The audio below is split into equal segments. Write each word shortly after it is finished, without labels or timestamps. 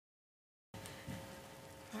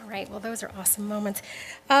All right, well, those are awesome moments.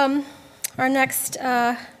 Our next,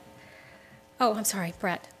 I'm sorry,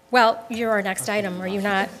 Brett. Well, you're our next item, are you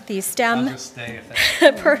not? The STEM. I'll just stay if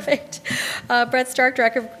that's Perfect. Brett Stark,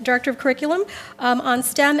 Director of Curriculum, on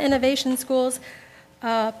STEM Innovation Schools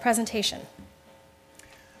presentation.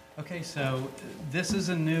 Okay, so this is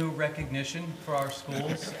a new recognition for our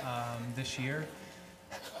schools this year.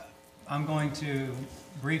 I'm going to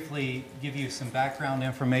briefly give you some background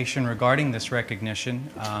information regarding this recognition.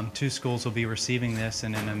 2 schools will be receiving this,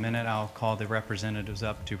 and in a minute I'll call the representatives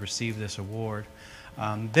up to receive this award.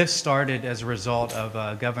 This started as a result of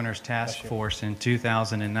a governor's task force in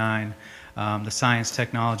 2009, the Science,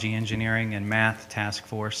 Technology, Engineering, and Math Task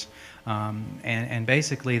Force. And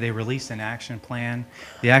basically they released an action plan.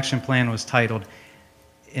 The action plan was titled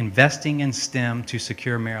Investing in STEM to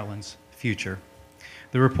Secure Maryland's Future.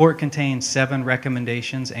 The report contains 7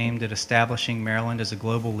 recommendations aimed at establishing Maryland as a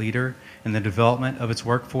global leader in the development of its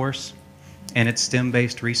workforce and its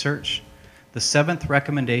STEM-based research. The 7th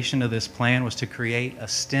recommendation of this plan was to create a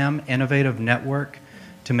STEM innovative network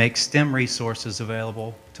to make STEM resources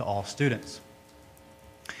available to all students.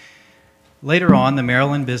 Later on, the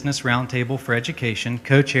Maryland Business Roundtable for Education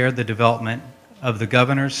co-chaired the development of the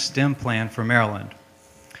Governor's STEM Plan for Maryland.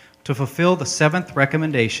 To fulfill the 7th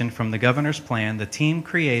recommendation from the Governor's Plan, the team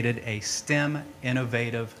created a STEM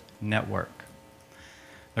Innovative Network.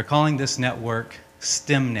 They're calling this network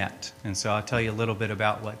STEMnet, and so I'll tell you a little bit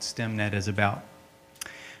about what STEMnet is about.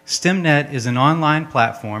 STEMnet is an online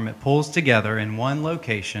platform that pulls together in one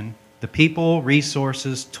location the people,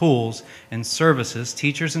 resources, tools, and services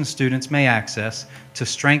teachers and students may access to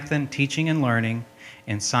strengthen teaching and learning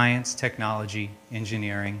in science, technology,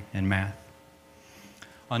 engineering, and math.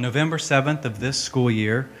 On November 7th of this school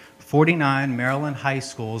year, 49 Maryland high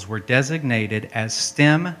schools were designated as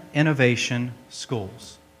STEM Innovation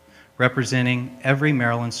Schools, representing every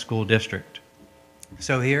Maryland school district.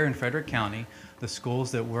 So here in Frederick County, the schools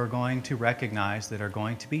that we're going to recognize that are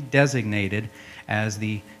going to be designated as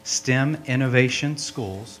the STEM Innovation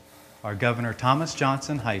Schools are Governor Thomas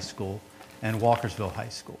Johnson High School and Walkersville High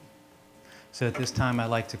School. So at this time, I'd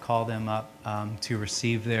like to call them up to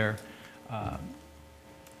receive their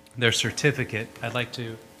certificate. I'd like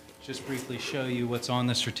to just briefly show you what's on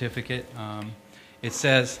the certificate. It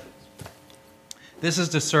says, this is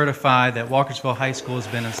to certify that Walkersville High School has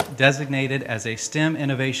been designated as a STEM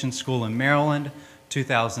Innovation School in Maryland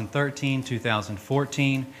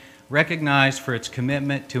 2013-2014, recognized for its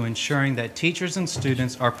commitment to ensuring that teachers and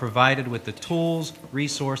students are provided with the tools,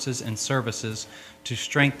 resources, and services to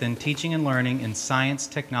strengthen teaching and learning in science,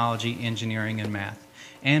 technology, engineering, and math,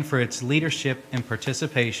 and for its leadership and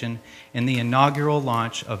participation in the inaugural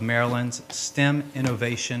launch of Maryland's STEM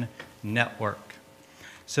Innovation Network.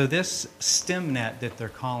 So this STEMnet that they're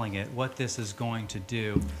calling it, what this is going to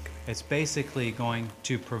do, it's basically going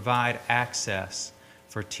to provide access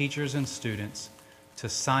for teachers and students to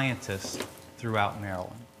scientists throughout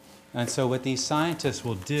Maryland. And so what these scientists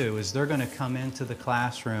will do is they're going to come into the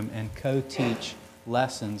classroom and co-teach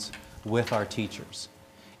lessons with our teachers.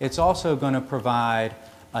 It's also going to provide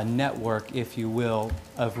a network, if you will,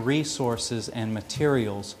 of resources and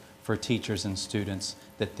materials for teachers and students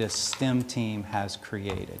that this STEM team has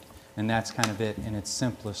created. And that's kind of it in its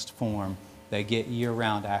simplest form. They get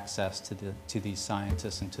year-round access to these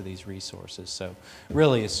scientists and to these resources. So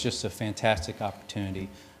really, it's just a fantastic opportunity,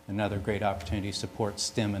 another great opportunity to support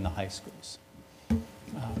STEM in the high schools.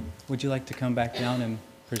 Would you like to come back down and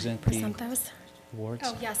present those awards?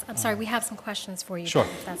 Oh, yes. I'm sorry. We have some questions for you. Sure.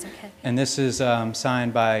 If that's okay. And this is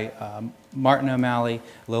signed by Martin O'Malley,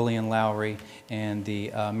 Lillian Lowry, and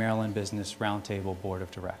the Maryland Business Roundtable Board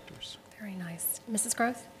of Directors. Very nice. Mrs.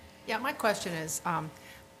 Groth? Yeah, my question is,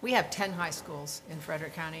 we have 10 high schools in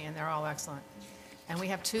Frederick County, and they're all excellent. And we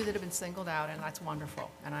have 2 that have been singled out, and that's wonderful.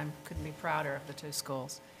 And I couldn't be prouder of the 2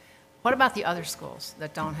 schools. What about the other schools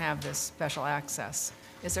that don't have this special access?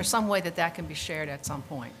 Is there some way that that can be shared at some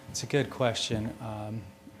point? It's a good question.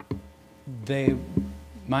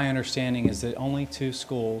 My understanding is that only 2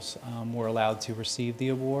 schools were allowed to receive the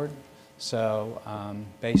award. So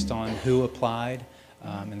based on who applied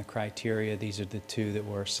and the criteria, these are the 2 that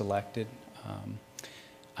were selected.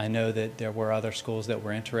 I know that there were other schools that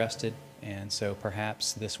were interested, and so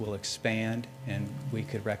perhaps this will expand and we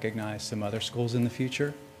could recognize some other schools in the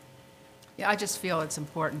future. Yeah, I just feel it's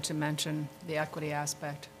important to mention the equity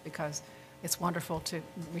aspect because it's wonderful to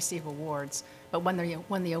receive awards, but when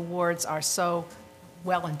the awards are so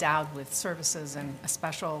well endowed with services and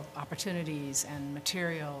special opportunities and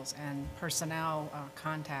materials and personnel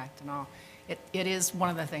contact and all, it is one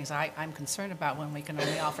of the things I'm concerned about when we can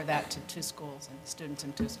only offer that to 2 schools and students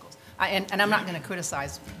in 2 schools. And I'm not going to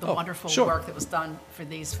criticize the wonderful sure. work that was done for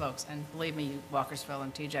these folks. And believe me, you Walkersville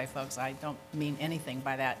and TJ folks, I don't mean anything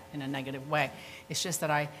by that in a negative way. It's just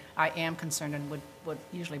that I am concerned and would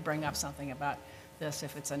usually bring up something about this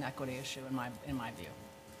if it's an equity issue in my view.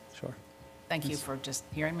 Sure. Thank you for just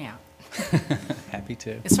hearing me out. Happy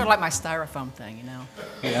to. It's sort of like my styrofoam thing, you know?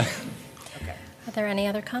 Yeah. Okay. Are there any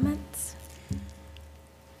other comments?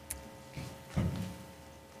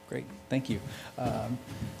 Great, thank you.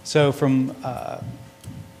 So from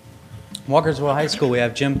Walkersville High School, we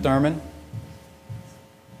have Jim Thuman.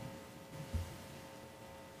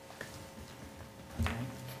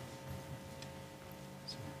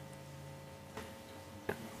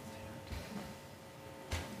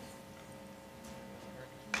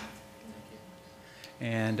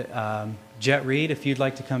 And Jet Reed, if you'd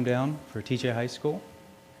like to come down for TJ High School.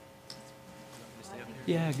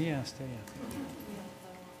 Yeah, stay up.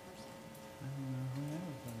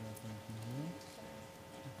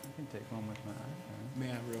 I can take one with my iPhone.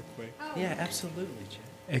 May I real quick? Yeah, absolutely, Jet.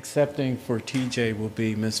 Accepting for TJ will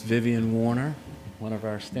be Miss Vivienne Werner, one of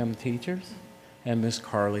our STEM teachers, and Miss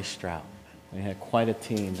Carly Strout. We had quite a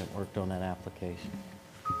team that worked on that application.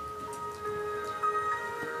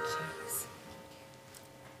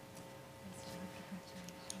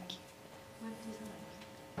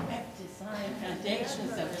 Design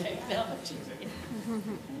foundations of technology.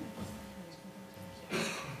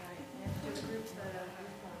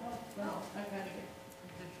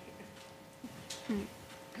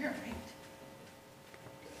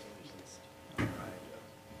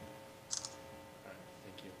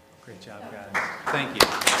 Great job, guys. Thank you.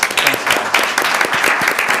 Thanks, guys.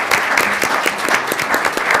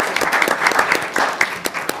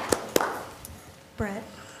 Brett,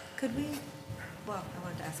 could we, well, I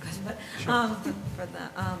wanted to ask a question, but for the,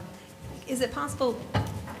 is it possible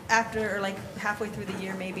after, or like halfway through the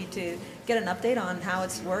year maybe, to get an update on how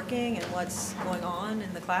it's working and what's going on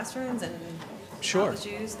in the classrooms and Sure. how it's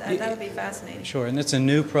used? That would be fascinating. Sure, and it's a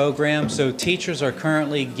new program, so teachers are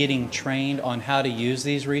currently getting trained on how to use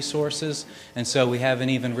these resources, and so we haven't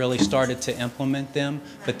even really started to implement them,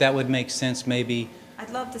 but that would make sense maybe I'd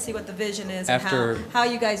love to see what the vision is After and how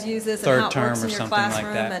you guys use this and third how it term works or in your something like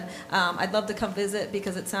classroom. that. And I'd love to come visit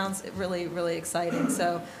because it sounds really, really exciting.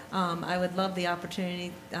 So I would love the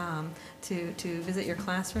opportunity to visit your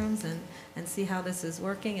classrooms and see how this is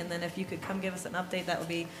working. And then if you could come give us an update, that would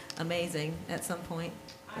be amazing at some point.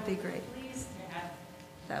 That'd be great.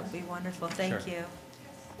 That would be wonderful. Thank Sure. you.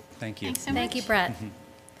 Thank you. Thanks so Thank much. you, Brett.